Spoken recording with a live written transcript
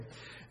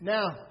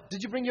Now,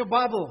 did you bring your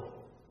Bible?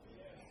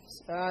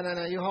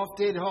 No, you're half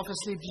dead, half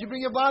asleep. Did you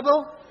bring your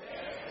Bible?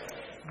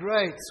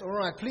 Great. All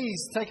right,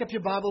 please take up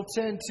your Bible,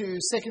 turn to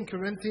 2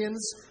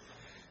 Corinthians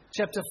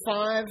chapter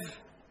 5.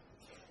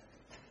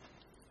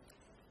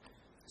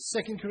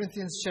 2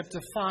 Corinthians chapter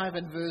 5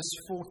 and verse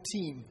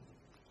 14.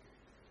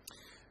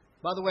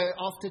 By the way,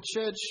 after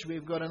church,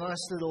 we've got a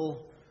nice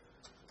little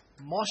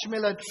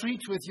marshmallow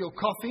treat with your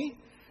coffee.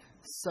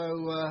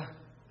 So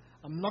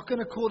I'm not going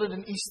to call it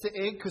an Easter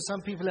egg because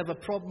some people have a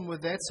problem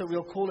with that. So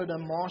we'll call it a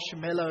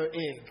marshmallow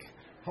egg.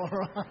 All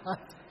right.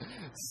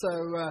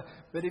 So,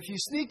 but if you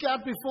sneak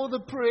out before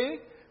the prayer,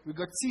 we've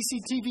got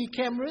CCTV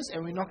cameras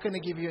and we're not going to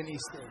give you an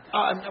Easter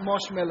egg, a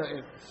marshmallow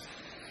egg.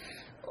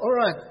 All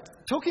right.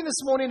 Talking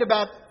this morning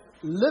about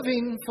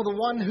living for the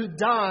one who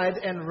died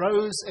and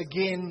rose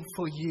again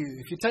for you.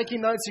 If you're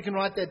taking notes, you can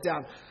write that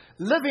down.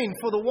 Living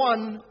for the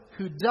one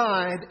who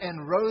died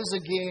and rose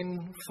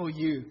again for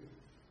you.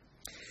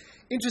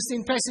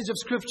 Interesting passage of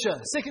Scripture.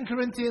 2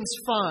 Corinthians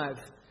 5,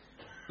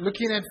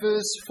 looking at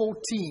verse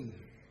 14.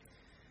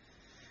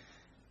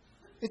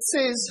 It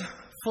says,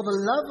 "For the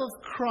love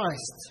of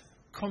Christ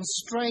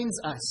constrains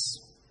us,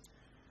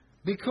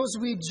 because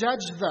we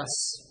judge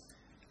thus,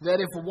 that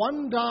if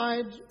one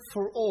died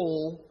for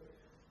all,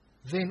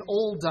 then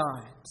all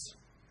died.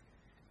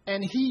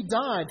 And he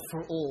died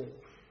for all,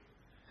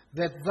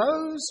 that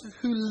those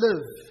who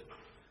live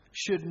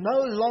should no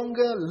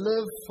longer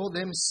live for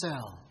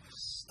themselves."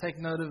 Take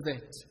note of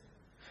that.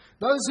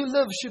 Those who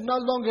live should no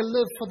longer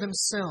live for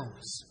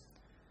themselves,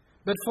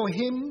 but for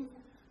him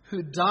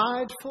who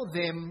died for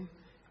them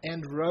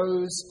and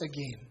rose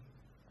again.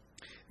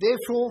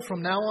 Therefore,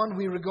 from now on,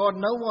 we regard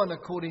no one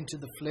according to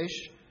the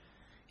flesh.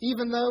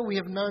 Even though we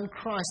have known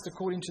Christ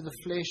according to the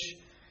flesh,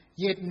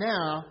 yet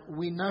now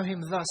we know him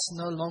thus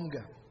no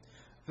longer.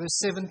 Verse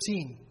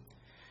 17.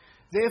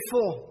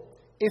 Therefore,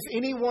 if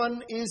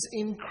anyone is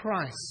in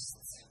Christ,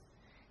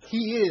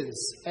 he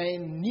is a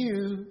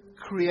new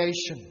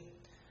creation.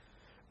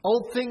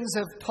 Old things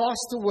have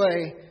passed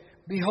away.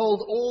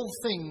 Behold, all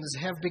things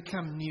have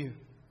become new.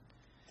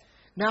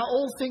 Now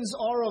all things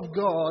are of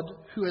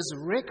God, who has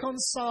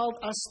reconciled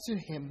us to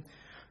him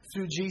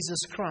through Jesus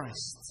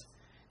Christ,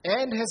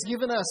 and has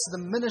given us the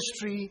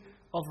ministry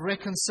of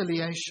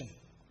reconciliation.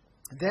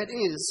 That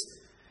is,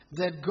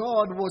 that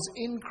God was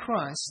in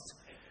Christ,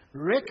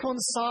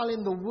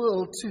 reconciling the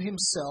world to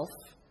himself,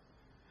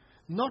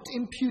 not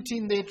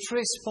imputing their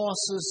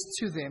trespasses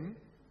to them,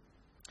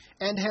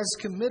 and has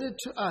committed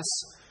to us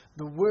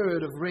the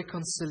word of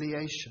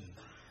reconciliation.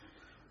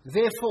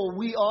 Therefore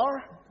we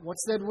are,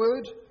 what's that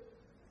word?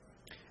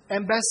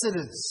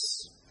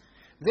 Ambassadors.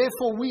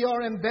 Therefore we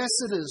are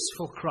ambassadors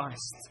for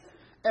Christ,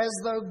 as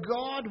though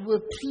God were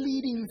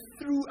pleading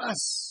through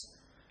us.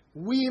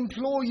 We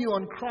implore you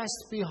on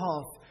Christ's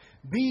behalf,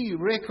 be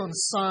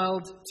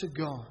reconciled to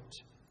God.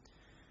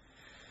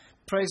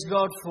 Praise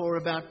God for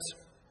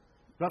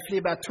roughly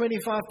about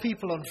 25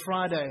 people on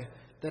Friday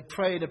that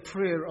prayed a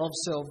prayer of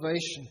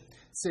salvation.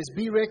 It says,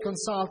 be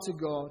reconciled to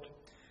God.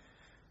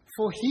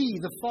 For he,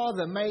 the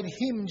Father, made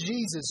him,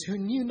 Jesus, who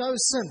knew no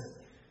sin,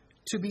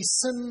 to be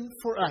sin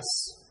for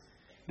us,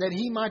 that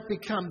he might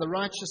become the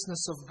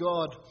righteousness of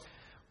God.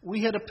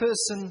 We had a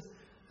person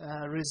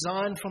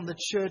resign from the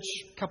church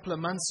a couple of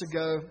months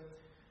ago,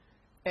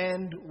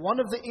 and one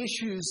of the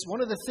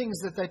things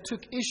that they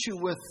took issue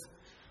with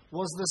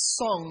was the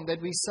song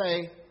that we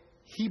say,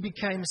 he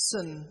became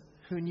sin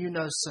who knew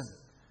no sin.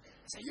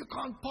 So you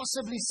can't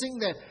possibly sing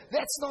that.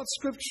 That's not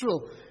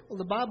scriptural. Well,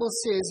 the Bible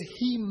says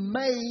he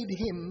made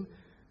him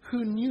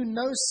who knew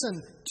no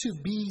sin to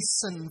be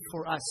sin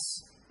for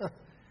us.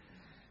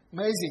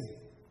 Amazing.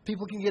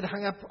 People can get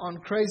hung up on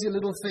crazy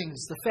little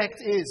things. The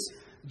fact is,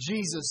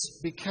 Jesus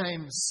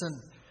became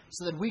sin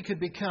so that we could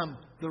become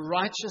the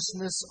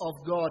righteousness of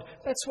God.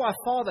 That's why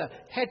Father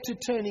had to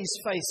turn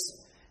his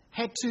face,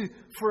 had to,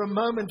 for a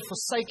moment,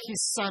 forsake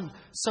his Son,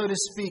 so to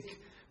speak,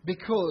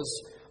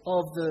 because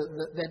of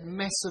that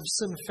massive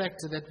sin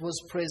factor that was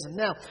present.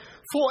 Now,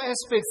 4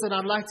 aspects that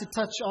I'd like to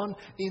touch on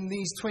in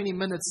these 20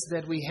 minutes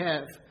that we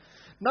have.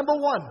 Number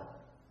 1,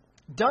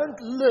 don't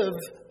live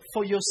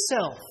for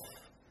yourself.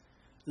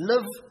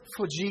 Live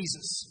for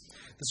Jesus.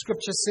 The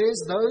scripture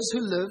says those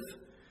who live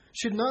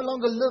should no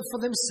longer live for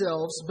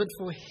themselves, but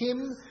for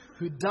him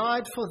who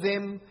died for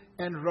them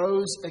and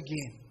rose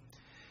again.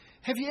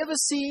 Have you ever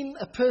seen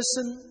a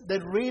person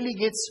that really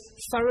gets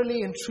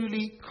thoroughly and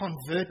truly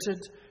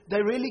converted?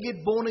 They really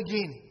get born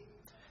again.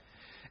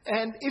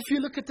 And if you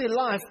look at their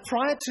life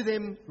prior to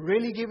them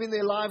really giving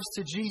their lives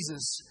to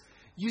Jesus,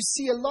 you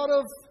see a lot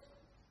of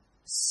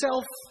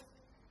self-focus.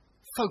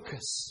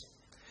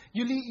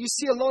 You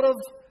see a lot of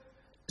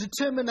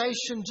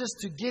determination just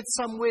to get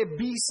somewhere,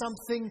 be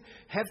something,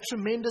 have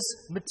tremendous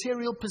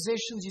material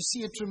possessions. You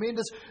see a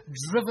tremendous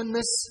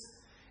drivenness,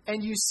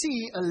 and you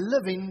see a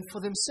living for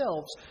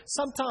themselves.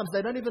 Sometimes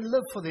they don't even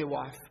live for their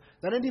wife.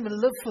 They don't even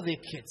live for their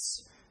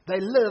kids. They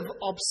live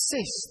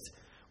obsessed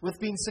with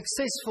being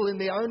successful in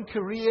their own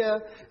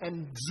career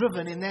and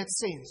driven in that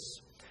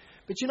sense.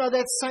 But you know,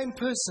 that same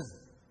person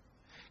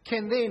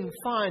can then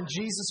find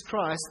Jesus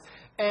Christ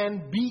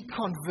and be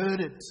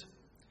converted.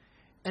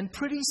 And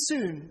pretty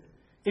soon,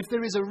 if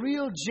there is a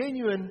real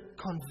genuine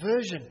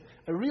conversion,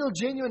 a real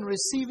genuine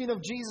receiving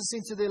of Jesus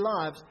into their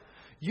lives,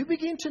 you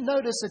begin to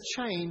notice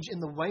a change in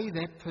the way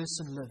that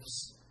person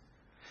lives.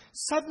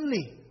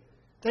 Suddenly,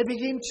 they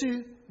begin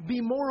to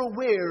be more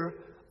aware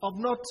of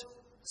not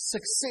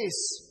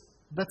success,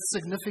 but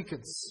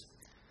significance.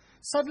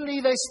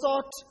 Suddenly, they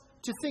start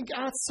to think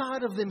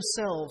outside of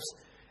themselves,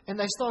 and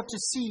they start to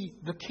see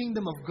the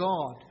kingdom of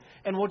God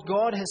and what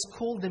God has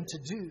called them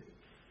to do.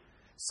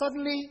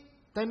 Suddenly,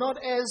 they're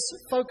not as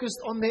focused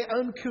on their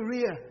own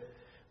career,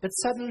 but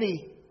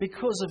suddenly,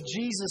 because of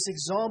Jesus'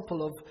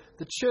 example of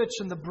the church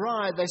and the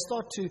bride, they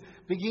start to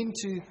begin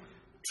to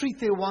treat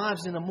their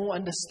wives in a more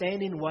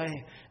understanding way.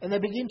 And they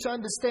begin to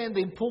understand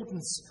the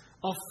importance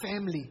of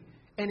family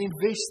and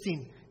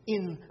investing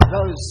in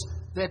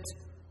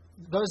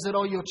those that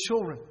are your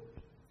children.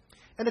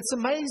 And it's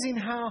amazing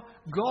how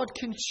God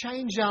can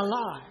change our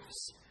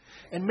lives.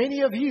 And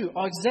many of you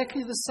are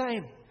exactly the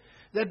same.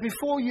 That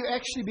before you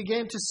actually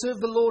began to serve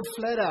the Lord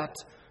flat out,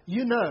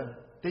 you know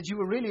that you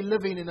were really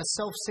living in a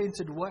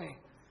self-centered way.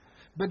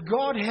 But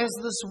God has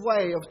this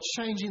way of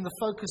changing the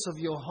focus of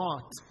your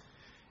heart.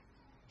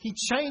 He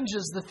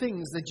changes the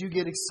things that you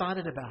get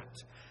excited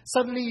about.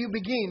 Suddenly you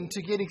begin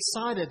to get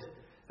excited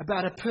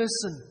about a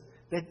person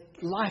that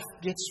life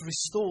gets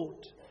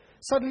restored.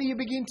 Suddenly you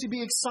begin to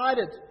be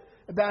excited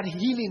about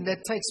healing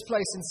that takes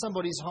place in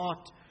somebody's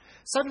heart.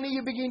 Suddenly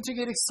you begin to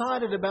get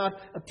excited about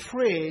a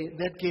prayer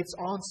that gets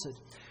answered.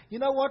 You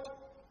know what?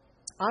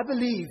 I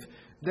believe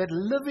that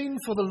living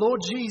for the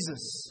Lord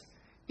Jesus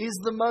is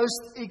the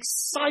most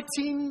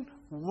exciting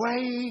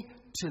way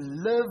to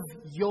live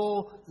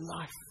your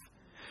life.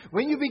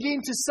 When you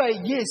begin to say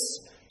yes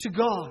to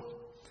God,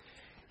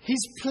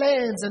 His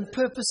plans and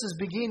purposes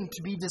begin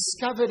to be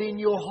discovered in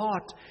your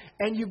heart,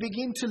 and you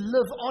begin to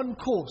live on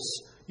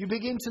course. You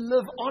begin to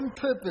live on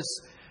purpose.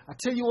 I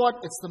tell you what,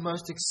 it's the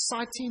most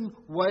exciting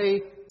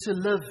way to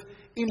live,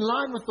 in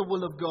line with the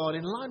will of God,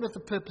 in line with the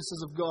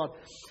purposes of God.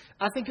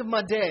 I think of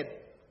my dad.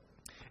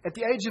 At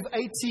the age of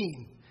 18,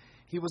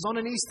 he was on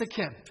an Easter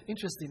camp.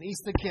 Interesting,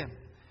 Easter camp.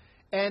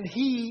 And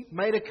he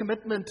made a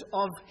commitment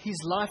of his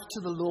life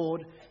to the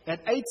Lord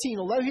at 18.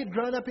 Although he had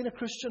grown up in a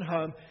Christian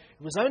home,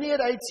 it was only at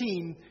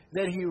 18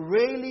 that he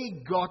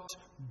really got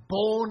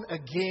born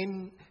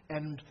again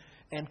and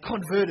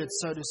converted,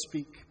 so to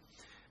speak.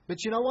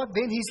 But you know what?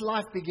 Then his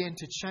life began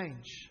to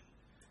change.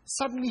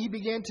 Suddenly he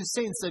began to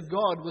sense that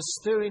God was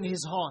stirring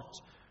his heart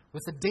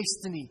with a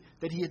destiny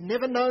that he had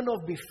never known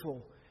of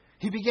before.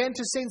 He began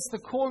to sense the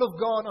call of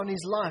God on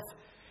his life,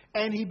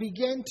 and he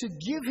began to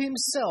give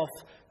himself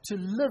to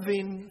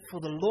living for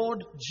the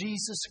Lord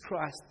Jesus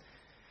Christ.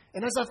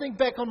 And as I think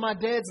back on my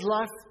dad's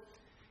life,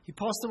 he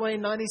passed away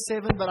in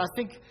 97, but I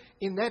think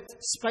in that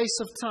space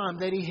of time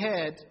that he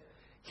had,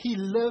 he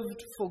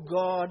lived for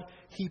God.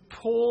 He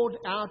poured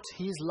out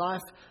his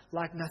life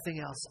like nothing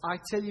else. I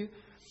tell you,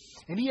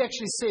 and he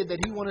actually said that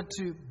he wanted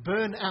to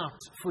burn out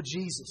for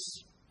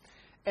Jesus.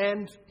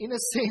 And in a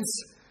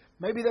sense,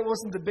 maybe that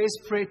wasn't the best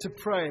prayer to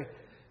pray,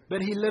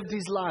 but he lived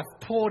his life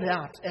poured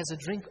out as a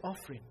drink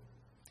offering.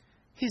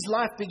 His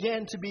life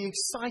began to be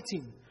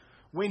exciting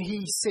when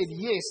he said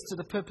yes to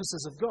the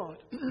purposes of God.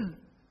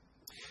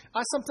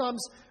 I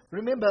sometimes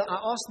remember I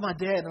asked my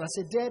dad, and I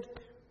said, Dad,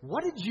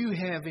 what did you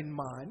have in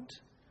mind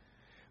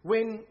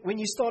when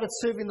you started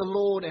serving the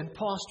Lord and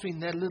pastoring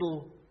that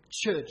little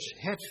church,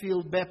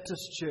 Hatfield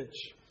Baptist Church?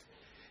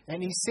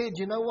 And he said,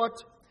 you know what?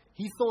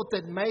 He thought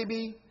that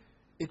maybe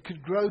it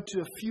could grow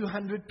to a few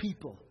hundred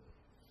people.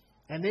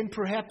 And then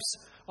perhaps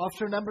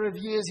after a number of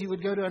years, he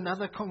would go to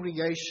another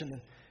congregation.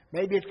 And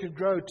maybe it could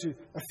grow to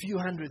a few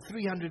hundred,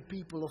 300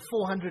 people or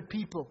 400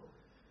 people.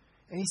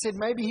 And he said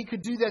maybe he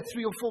could do that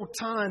 3 or 4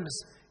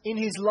 times in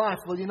his life.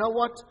 Well, you know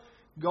what?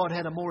 God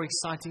had a more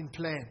exciting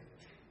plan.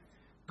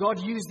 God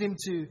used him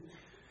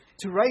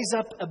to raise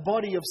up a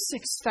body of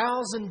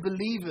 6,000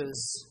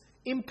 believers,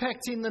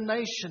 impacting the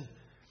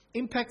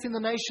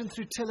nation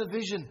through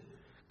television.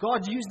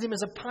 God used him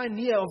as a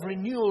pioneer of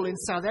renewal in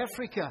South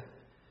Africa.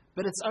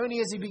 But it's only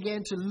as he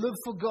began to live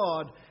for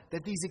God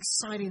that these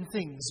exciting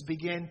things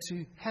began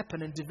to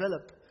happen and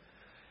develop.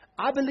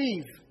 I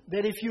believe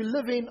that if you're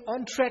living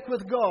on track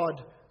with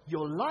God,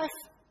 your life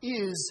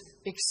is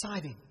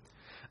exciting.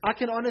 I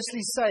can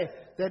honestly say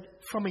that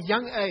from a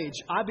young age,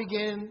 I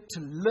began to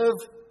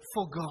live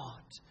for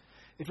God.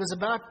 It was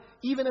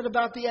even at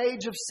about the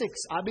age of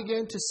 6, I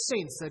began to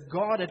sense that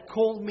God had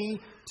called me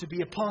to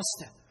be a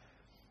pastor.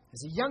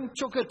 As a young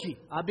chokaki,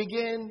 I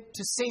began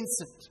to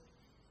sense it.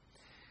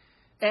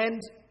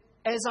 And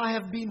as I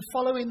have been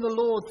following the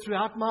Lord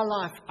throughout my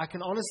life, I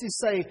can honestly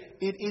say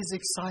it is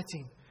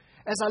exciting.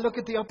 As I look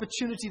at the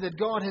opportunity that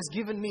God has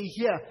given me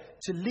here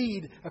to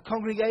lead a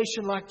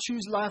congregation like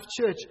Choose Life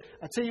Church,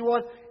 I tell you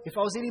what, if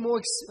I was any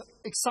more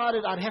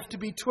excited, I'd have to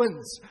be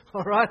twins.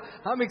 All right?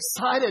 I'm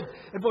excited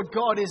at what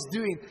God is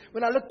doing.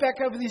 When I look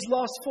back over these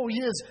last 4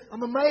 years,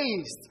 I'm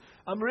amazed.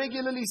 I'm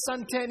regularly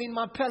suntanning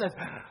my palate.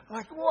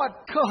 Like,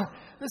 what? God,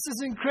 this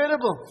is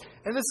incredible.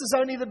 And this is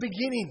only the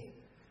beginning.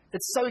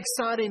 It's so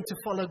exciting to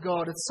follow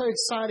God. It's so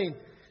exciting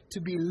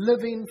to be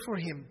living for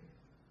Him.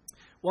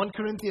 1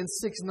 Corinthians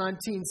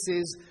 6:19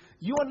 says,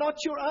 "You are not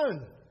your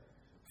own,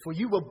 for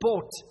you were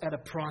bought at a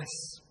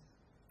price.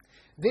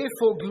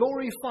 Therefore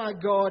glorify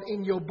God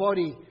in your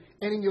body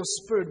and in your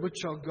spirit,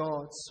 which are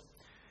God's."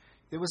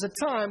 There was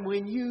a time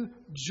when you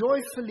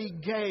joyfully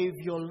gave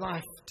your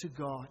life to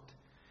God.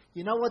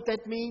 You know what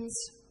that means?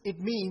 It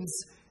means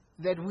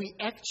that we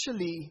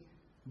actually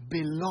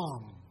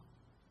belong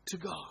to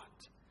God.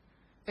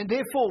 And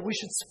therefore, we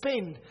should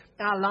spend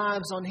our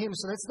lives on Him.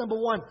 So that's number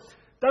one.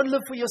 Don't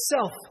live for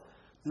yourself.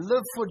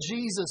 Live for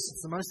Jesus.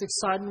 It's the most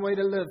exciting way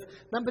to live.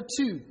 Number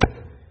two.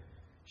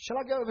 Shall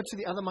I go over to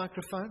the other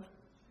microphone?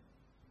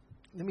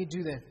 Let me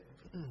do that.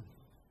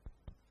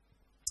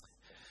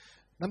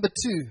 Number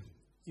two.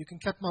 You can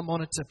cut my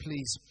monitor,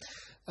 please.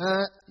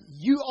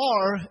 You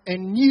are a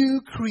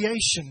new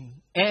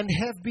creation and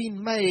have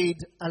been made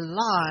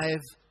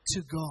alive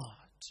to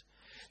God.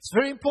 It's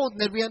very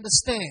important that we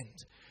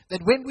understand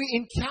that when we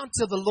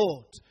encounter the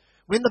Lord,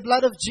 when the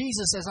blood of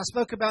Jesus, as I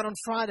spoke about on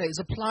Friday, is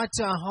applied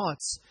to our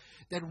hearts,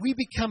 that we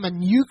become a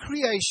new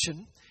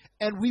creation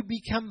and we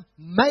become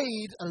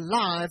made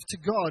alive to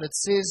God. It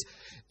says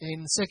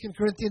in 2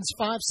 Corinthians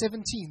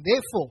 5:17,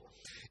 "Therefore,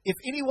 if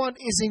anyone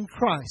is in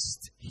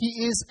Christ,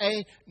 he is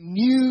a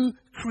new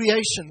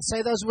creation."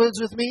 Say those words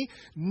with me.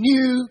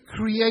 New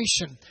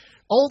creation.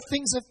 Old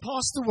things have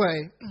passed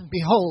away.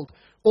 Behold,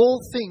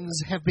 all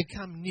things have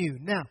become new.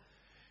 Now,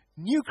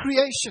 new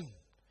creation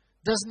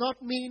does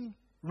not mean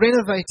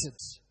renovated.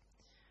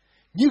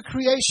 New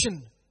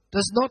creation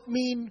does not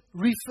mean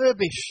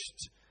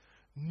refurbished.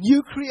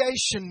 New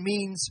creation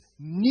means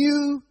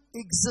new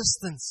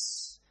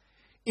existence.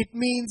 It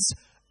means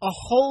a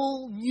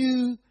whole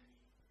new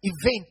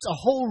event, a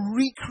whole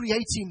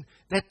recreating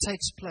that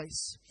takes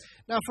place.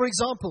 Now, for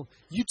example,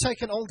 you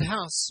take an old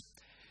house.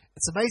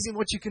 It's amazing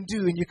what you can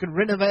do, and you can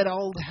renovate an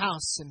old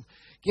house and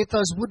get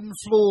those wooden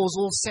floors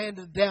all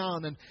sanded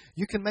down, and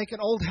you can make an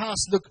old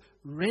house look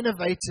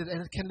renovated,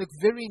 and it can look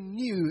very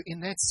new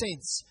in that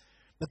sense.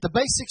 But the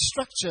basic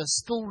structure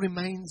still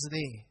remains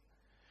there.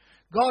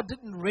 God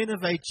didn't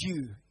renovate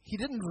you. He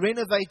didn't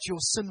renovate your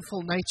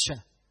sinful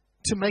nature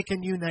to make a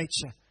new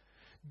nature.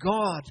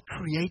 God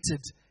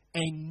created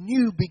a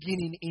new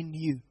beginning in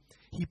you.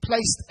 He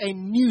placed a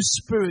new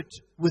spirit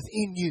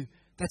within you.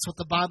 That's what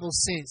the Bible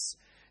says.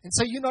 And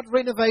so you're not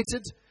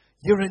renovated,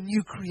 you're a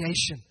new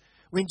creation.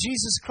 When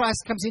Jesus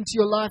Christ comes into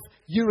your life,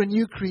 you're a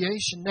new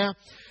creation. Now,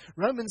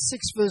 Romans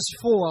 6 verse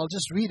 4, I'll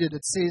just read it.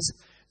 It says,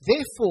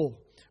 "Therefore,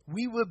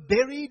 we were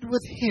buried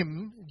with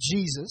Him,"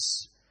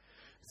 Jesus,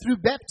 "through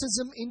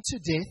baptism into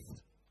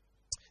death,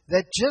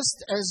 that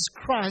just as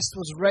Christ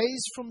was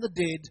raised from the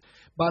dead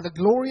by the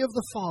glory of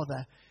the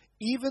Father,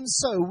 even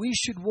so we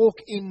should walk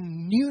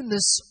in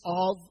newness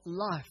of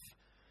life."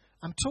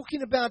 I'm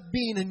talking about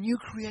being a new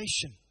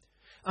creation.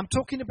 I'm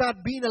talking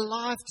about being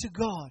alive to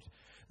God.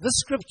 This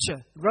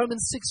scripture,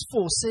 Romans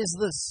 6:4, says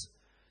this,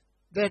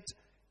 that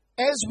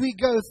as we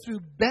go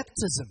through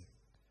baptism,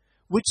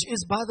 which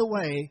is, by the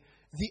way,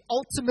 the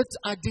ultimate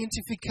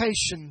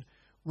identification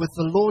with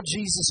the Lord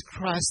Jesus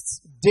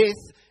Christ's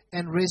death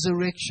and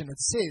resurrection. It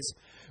says,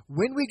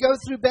 when we go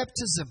through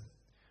baptism,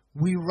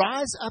 we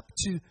rise up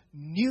to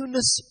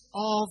newness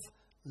of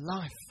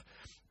life.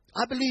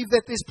 I believe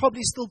that there's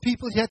probably still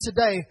people here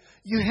today,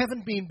 you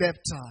haven't been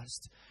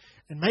baptized.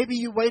 And maybe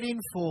you're waiting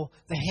for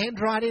the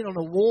handwriting on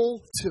a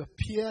wall to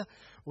appear,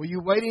 or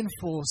you're waiting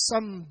for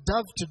some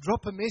dove to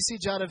drop a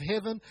message out of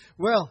heaven.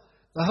 Well,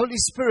 the Holy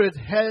Spirit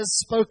has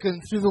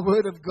spoken through the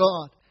Word of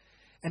God.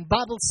 And the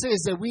Bible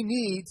says that we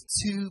need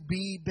to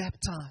be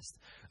baptized.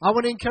 I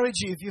want to encourage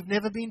you, if you've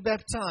never been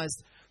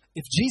baptized,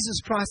 if Jesus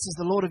Christ is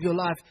the Lord of your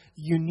life,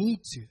 you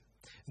need to.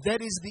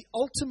 That is the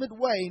ultimate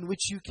way in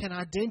which you can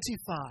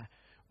identify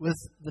with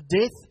the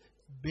death,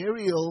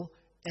 burial,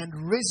 and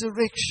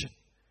resurrection.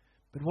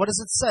 But what does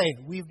it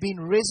say? We've been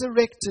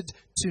resurrected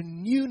to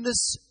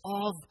newness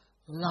of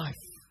life.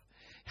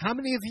 How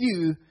many of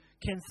you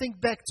can think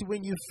back to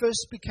when you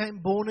first became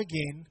born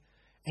again,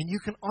 and you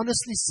can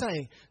honestly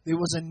say there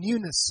was a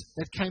newness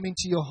that came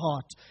into your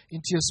heart,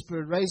 into your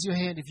spirit? Raise your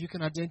hand if you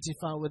can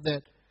identify with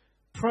that.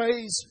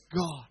 Praise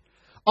God.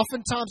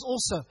 Oftentimes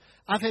also,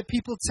 I've had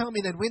people tell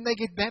me that when they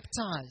get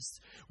baptized,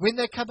 when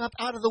they come up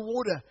out of the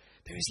water,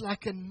 there is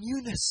like a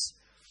newness.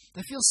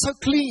 They feel so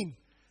clean.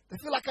 They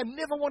feel like I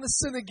never want to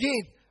sin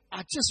again.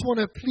 I just want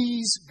to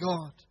please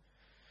God.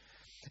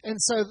 And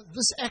so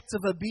this act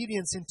of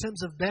obedience in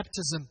terms of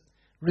baptism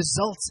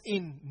results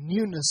in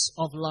newness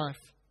of life.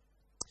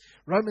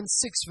 Romans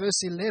 6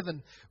 verse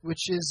 11,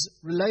 which is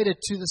related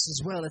to this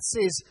as well. It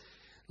says,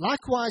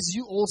 "Likewise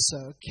you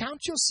also count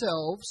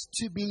yourselves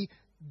to be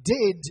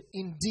dead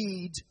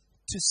indeed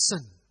to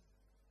sin,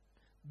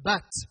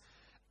 but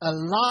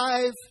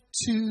alive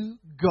to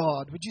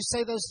God. Would you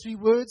say those three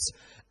words?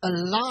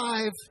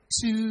 Alive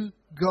to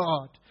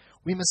God.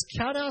 We must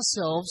count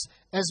ourselves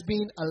as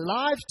being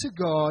alive to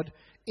God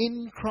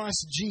in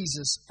Christ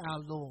Jesus our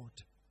Lord.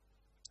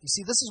 You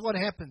see, this is what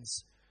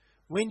happens.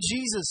 When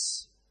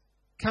Jesus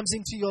comes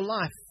into your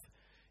life,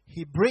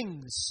 He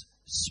brings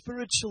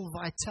spiritual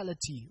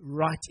vitality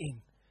right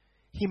in.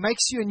 He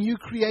makes you a new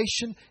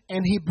creation,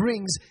 and He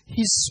brings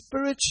His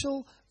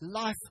spiritual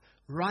life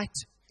right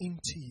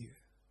into you.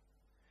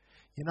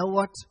 You know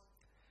what?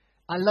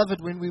 I love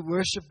it when we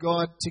worship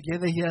God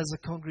together here as a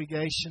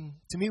congregation.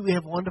 To me, we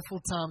have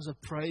wonderful times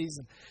of praise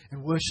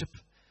and worship.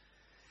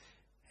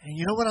 And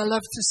you know what I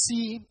love to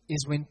see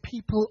is when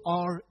people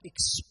are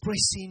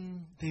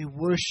expressing their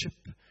worship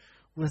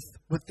with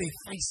their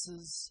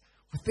faces,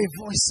 with their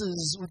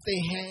voices, with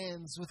their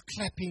hands, with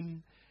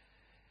clapping.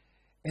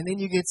 And then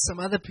you get some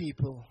other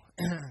people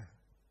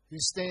who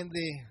stand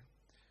there.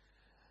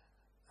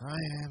 I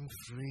am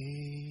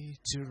free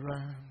to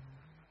run.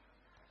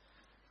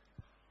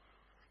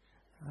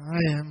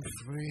 I am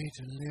free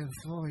to live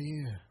for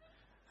you.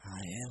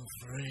 I am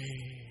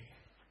free.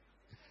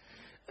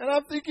 And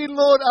I'm thinking,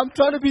 Lord, I'm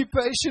trying to be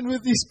patient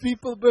with these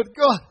people, but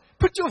God,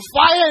 put your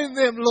fire in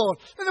them, Lord.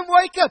 Let them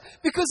wake up.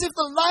 Because if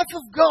the life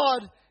of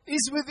God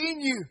is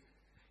within you,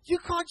 you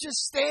can't just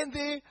stand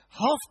there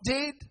half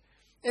dead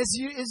as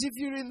if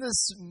you're in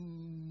this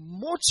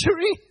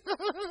mortuary.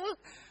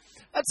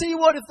 I tell you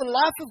what, if the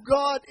life of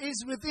God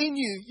is within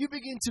you, you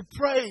begin to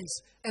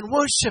praise and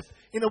worship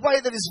in a way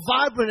that is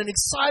vibrant and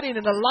exciting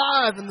and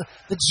alive, and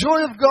the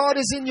joy of God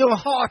is in your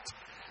heart.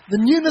 The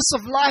newness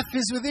of life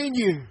is within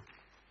you.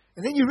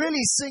 And then you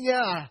really sing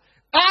out,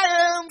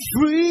 I am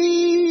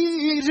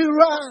free to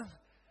run.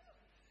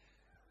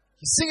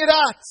 You sing it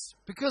out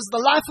because the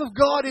life of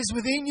God is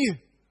within you.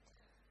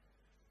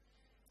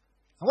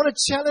 I want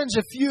to challenge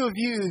a few of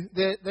you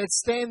that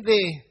stand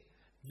there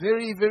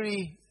very,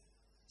 very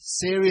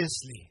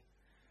seriously.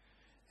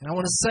 And I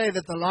want to say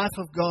that the life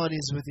of God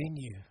is within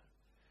you.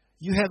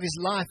 You have His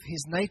life,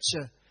 His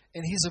nature,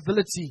 and His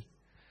ability.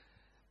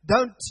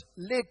 Don't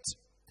let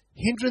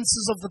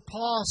hindrances of the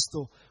past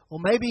or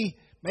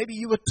maybe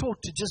you were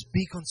taught to just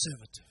be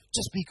conservative.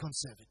 Just be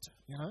conservative,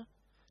 you know.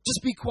 Just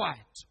be quiet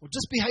or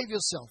just behave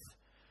yourself.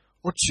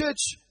 Or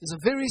church is a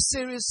very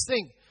serious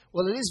thing.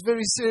 Well, it is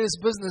very serious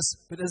business,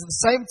 but at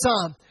the same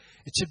time,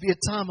 it should be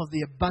a time of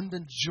the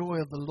abundant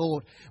joy of the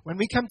Lord. When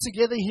we come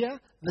together here,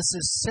 this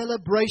is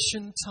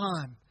celebration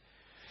time.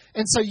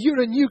 And so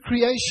you're a new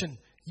creation.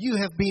 You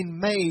have been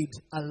made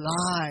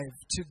alive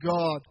to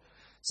God.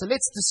 So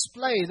let's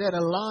display that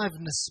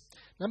aliveness.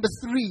 Number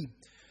 3,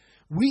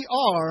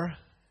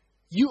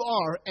 you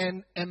are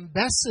an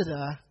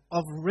ambassador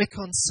of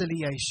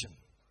reconciliation.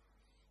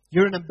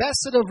 You're an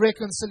ambassador of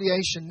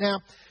reconciliation. Now,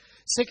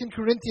 2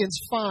 Corinthians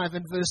 5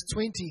 and verse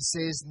 20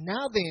 says,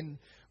 Now then,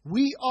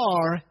 we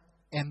are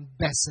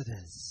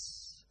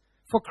ambassadors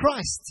for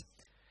Christ,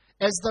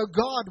 as though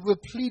God were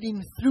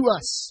pleading through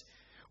us.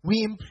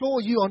 We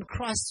implore you on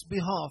Christ's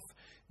behalf,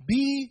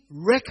 be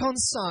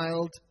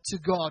reconciled to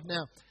God.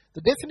 Now,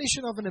 the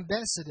definition of an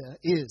ambassador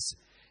is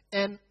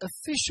an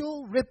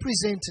official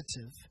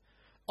representative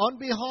on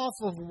behalf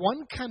of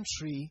one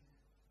country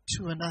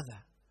to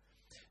another.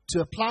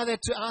 To apply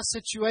that to our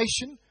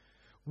situation,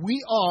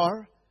 we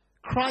are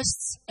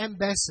Christ's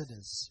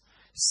ambassadors,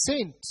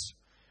 sent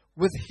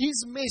with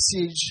His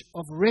message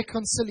of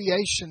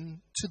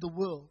reconciliation to the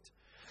world.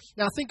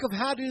 Now think of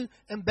how do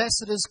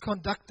ambassadors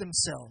conduct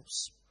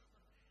themselves.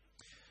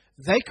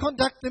 They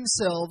conduct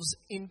themselves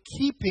in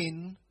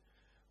keeping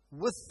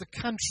with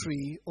the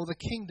country or the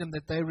kingdom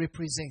that they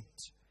represent.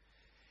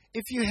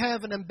 If you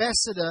have an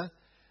ambassador,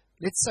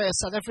 let's say a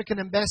South African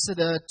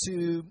ambassador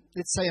to,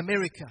 let's say,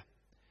 America,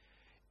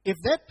 if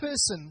that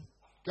person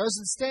goes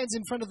and stands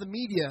in front of the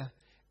media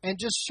and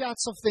just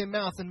shouts off their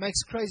mouth and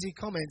makes crazy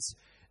comments,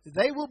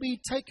 they will be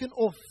taken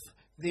off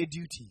their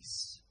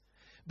duties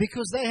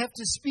because they have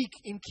to speak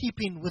in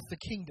keeping with the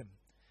kingdom.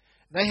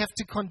 They have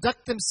to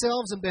conduct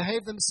themselves and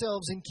behave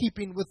themselves in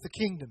keeping with the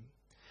kingdom.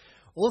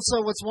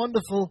 Also, what's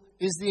wonderful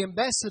is the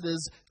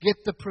ambassadors get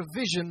the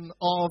provision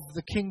of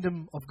the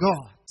kingdom of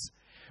God.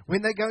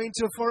 When they go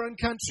into a foreign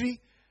country,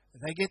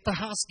 they get the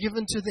house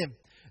given to them.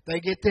 They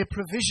get their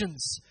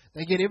provisions.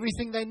 They get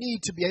everything they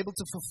need to be able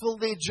to fulfill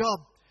their job.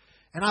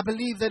 And I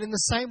believe that in the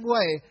same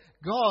way,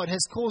 God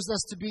has called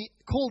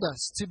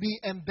us to be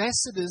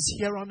ambassadors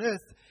here on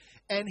earth.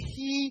 And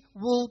He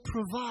will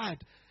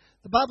provide.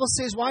 The Bible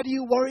says, why do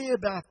you worry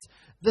about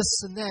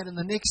this and that and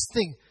the next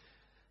thing?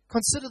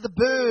 Consider the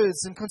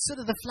birds and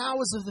consider the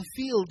flowers of the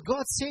field.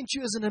 God sent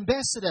you as an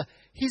ambassador.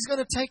 He's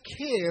going to take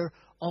care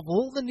of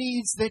all the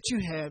needs that you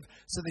have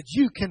so that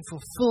you can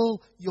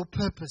fulfill your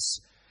purpose.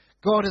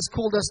 God has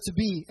called us to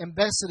be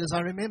ambassadors. I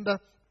remember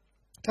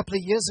a couple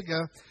of years ago,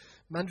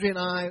 Mandri and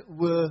I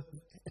were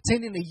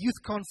attending a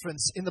youth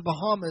conference in the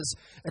Bahamas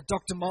at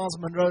Dr. Miles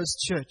Monroe's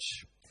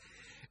church.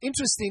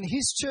 Interesting,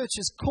 his church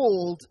is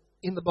called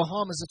in the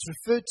Bahamas, it's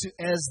referred to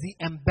as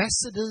the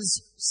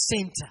Ambassador's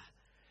Center.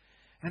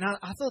 And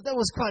I thought that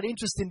was quite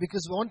interesting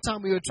because one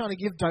time we were trying to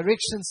give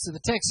directions to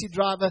the taxi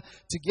driver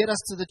to get us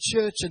to the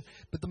church.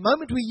 But the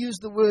moment we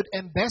used the word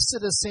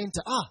Ambassador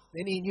Center,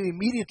 then he knew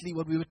immediately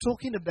what we were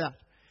talking about.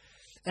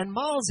 And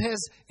Miles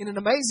has, in an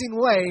amazing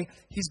way,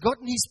 he's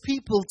gotten his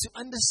people to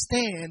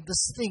understand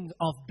this thing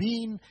of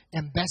being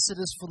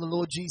ambassadors for the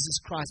Lord Jesus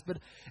Christ. But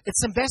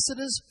it's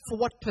ambassadors for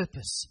what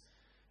purpose?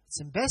 It's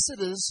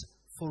ambassadors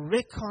for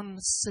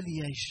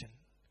reconciliation.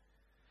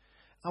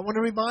 I want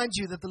to remind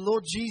you that the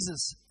Lord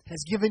Jesus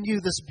has given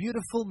you this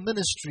beautiful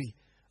ministry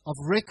of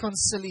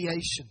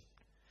reconciliation.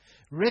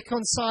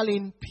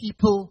 Reconciling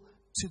people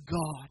to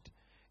God.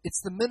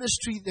 It's the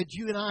ministry that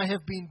you and I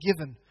have been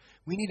given.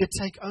 We need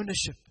to take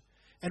ownership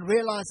and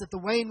realize that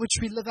the way in which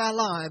we live our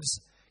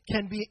lives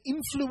can be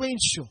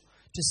influential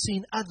to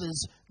seeing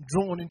others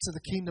drawn into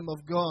the kingdom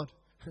of God.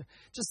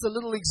 Just a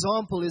little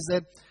example is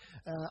that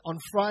on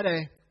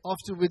Friday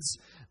afterwards,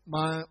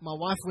 my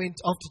wife went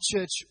after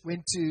church,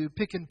 went to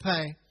Pick and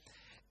Pay,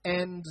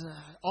 and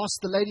asked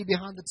the lady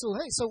behind the till,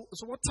 hey, so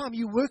what time are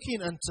you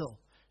working until?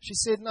 She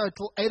said, no,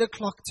 till 8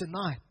 o'clock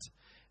tonight.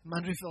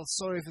 Mandri felt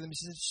sorry for them.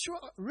 She said,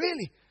 sure,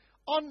 really?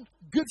 On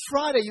Good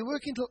Friday, you're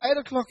working till 8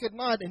 o'clock at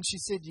night? And she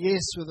said,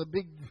 yes, with a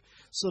big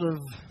sort of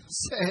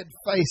sad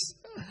face.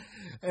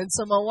 And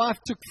so my wife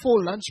took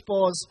 4 lunch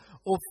bars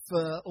off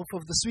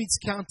of the sweets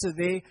counter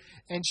there,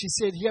 and she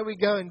said, here we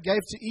go, and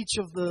gave to each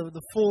of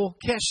the 4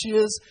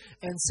 cashiers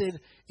and said,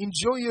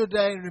 enjoy your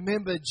day, and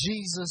remember,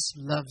 Jesus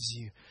loves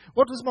you.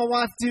 What was my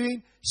wife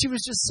doing? She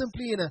was just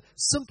simply, in a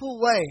simple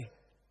way,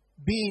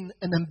 being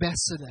an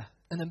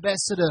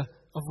ambassador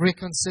of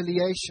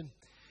reconciliation.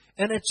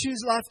 And at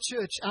Choose Life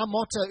Church, our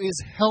motto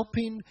is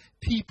helping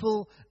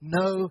people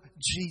know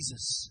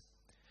Jesus.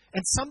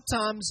 And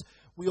sometimes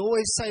we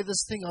always say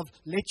this thing of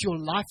let your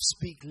life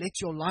speak, let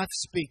your life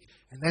speak.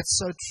 And that's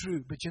so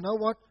true. But you know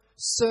what,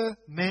 sir,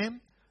 ma'am?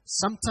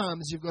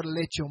 Sometimes you've got to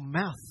let your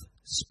mouth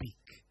speak.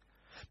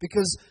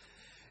 Because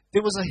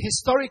there was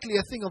historically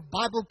a thing of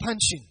Bible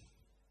punching.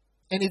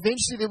 And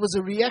eventually there was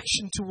a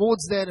reaction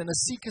towards that and a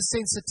seeker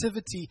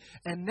sensitivity.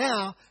 And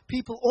now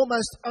people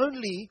almost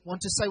only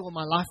want to say, well,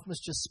 my life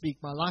must just speak.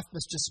 My life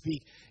must just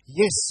speak.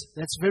 Yes,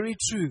 that's very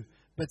true.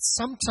 But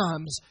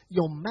sometimes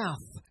your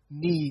mouth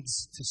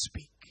needs to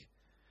speak.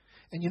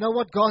 And you know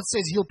what? God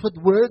says He'll put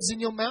words in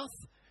your mouth.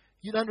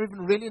 You don't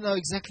even really know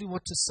exactly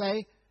what to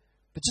say.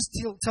 But just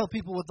tell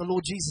people what the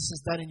Lord Jesus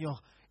has done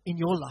in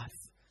your life.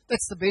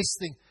 That's the best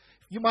thing.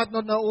 You might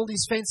not know all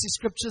these fancy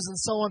scriptures and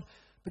so on.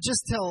 But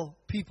just tell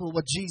people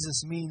what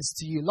Jesus means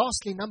to you.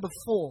 Lastly, number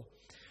 4.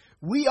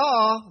 We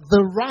are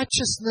the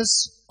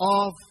righteousness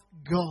of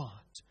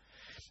God.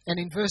 And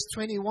in verse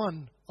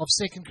 21 of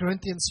 2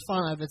 Corinthians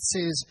 5, it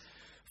says,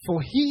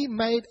 For he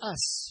made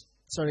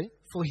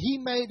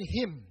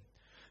him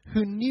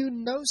who knew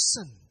no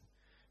sin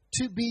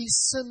to be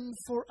sin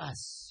for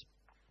us,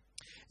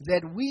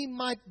 that we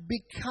might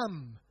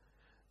become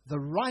the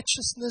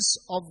righteousness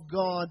of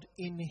God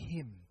in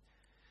him.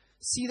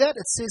 See that?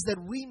 It says that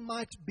we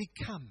might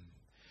become.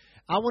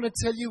 I want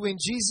to tell you, when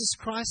Jesus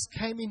Christ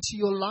came into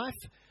your life,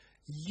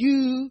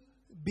 you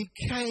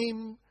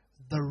became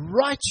the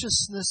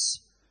righteousness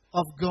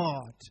of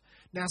God.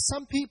 Now,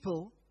 some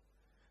people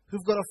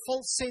who've got a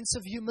false sense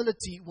of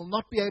humility will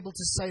not be able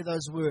to say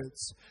those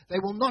words. They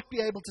will not be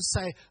able to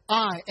say,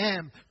 I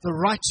am the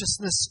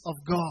righteousness of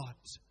God.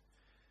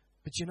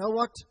 But you know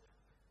what?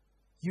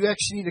 You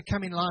actually need to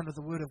come in line with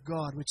the Word of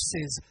God, which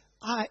says,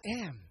 I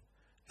am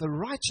the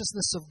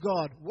righteousness of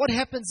God. What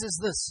happens is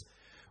this.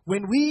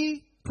 When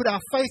we put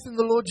our faith in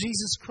the Lord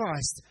Jesus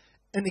Christ,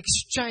 an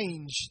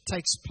exchange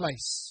takes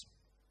place.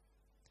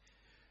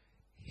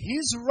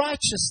 His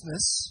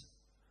righteousness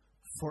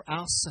for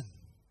our sin.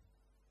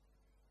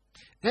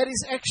 That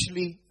is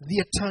actually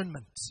the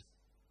atonement.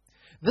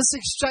 This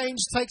exchange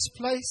takes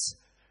place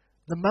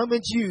the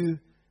moment you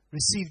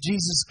receive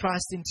Jesus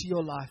Christ into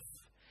your life.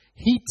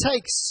 He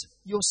takes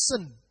your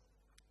sin,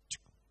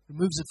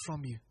 removes it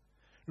from you.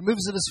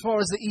 Removes it as far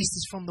as the east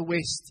is from the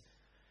west.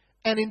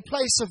 And in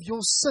place of your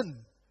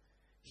sin,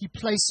 He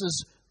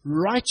places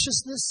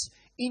righteousness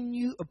in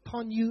you,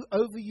 upon you,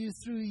 over you,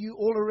 through you,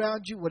 all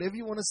around you, whatever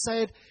you want to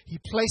say it. He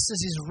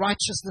places His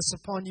righteousness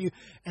upon you.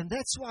 And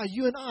that's why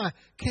you and I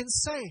can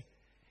say,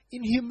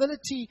 in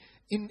humility,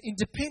 in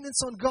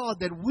dependence on God,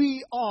 that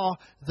we are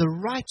the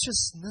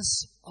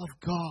righteousness of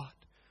God.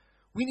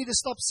 We need to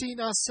stop seeing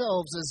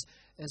ourselves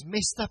as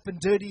messed up and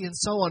dirty and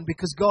so on,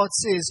 because God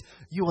says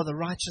you are the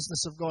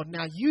righteousness of God.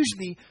 Now,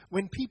 usually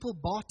when people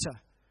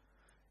barter,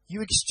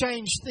 you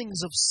exchange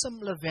things of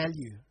similar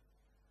value.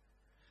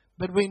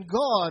 But when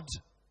God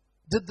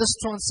did this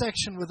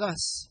transaction with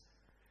us,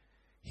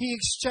 He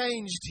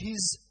exchanged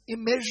His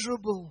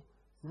immeasurable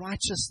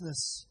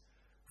righteousness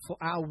for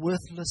our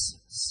worthless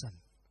sin.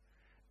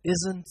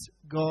 Isn't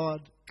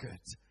God good?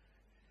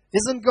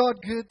 Isn't God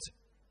good?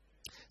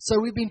 So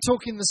we've been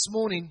talking this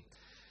morning.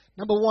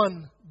 Number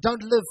 1,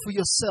 don't live for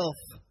yourself.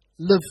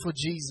 Live for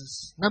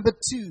Jesus. Number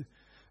 2,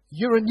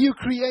 You're a new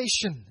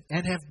creation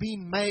and have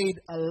been made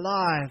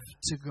alive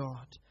to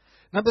God.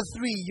 Number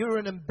 3, you're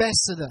an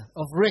ambassador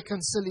of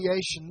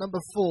reconciliation. Number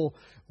 4,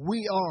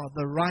 we are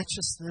the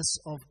righteousness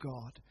of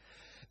God.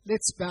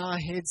 Let's bow our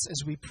heads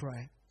as we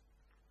pray.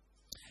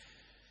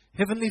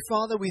 Heavenly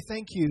Father, we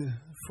thank you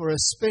for a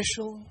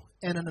special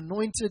and an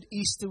anointed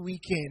Easter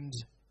weekend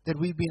that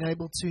we've been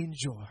able to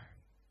enjoy.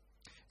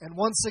 And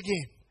once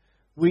again,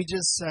 we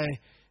just say,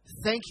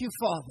 thank you,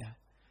 Father,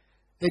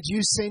 that you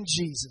sent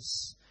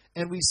Jesus.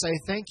 And we say,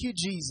 thank you,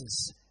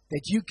 Jesus,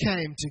 that you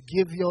came to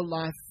give your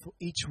life for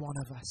each one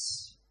of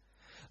us.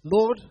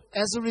 Lord,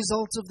 as a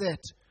result of that,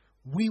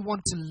 we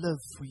want to live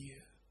for you.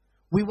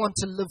 We want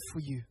to live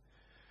for you.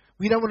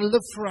 We don't want to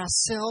live for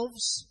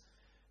ourselves,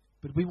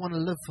 but we want to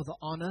live for the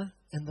honor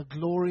and the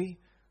glory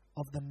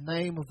of the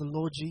name of the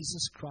Lord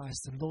Jesus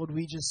Christ. And Lord,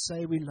 we just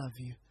say we love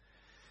you.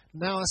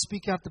 Now I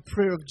speak out the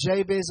prayer of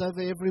Jabez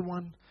over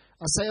everyone.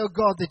 I say, oh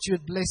God, that you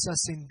would bless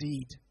us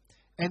indeed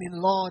and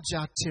enlarge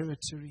our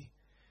territory.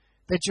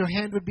 That your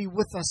hand would be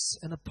with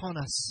us and upon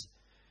us.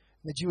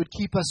 That you would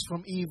keep us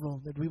from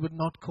evil. That we would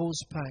not cause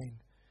pain.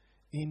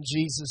 In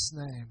Jesus'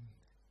 name.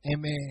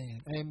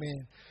 Amen.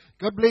 Amen.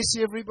 God bless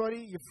you,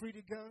 everybody. You're free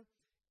to go.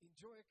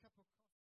 Enjoy a couple.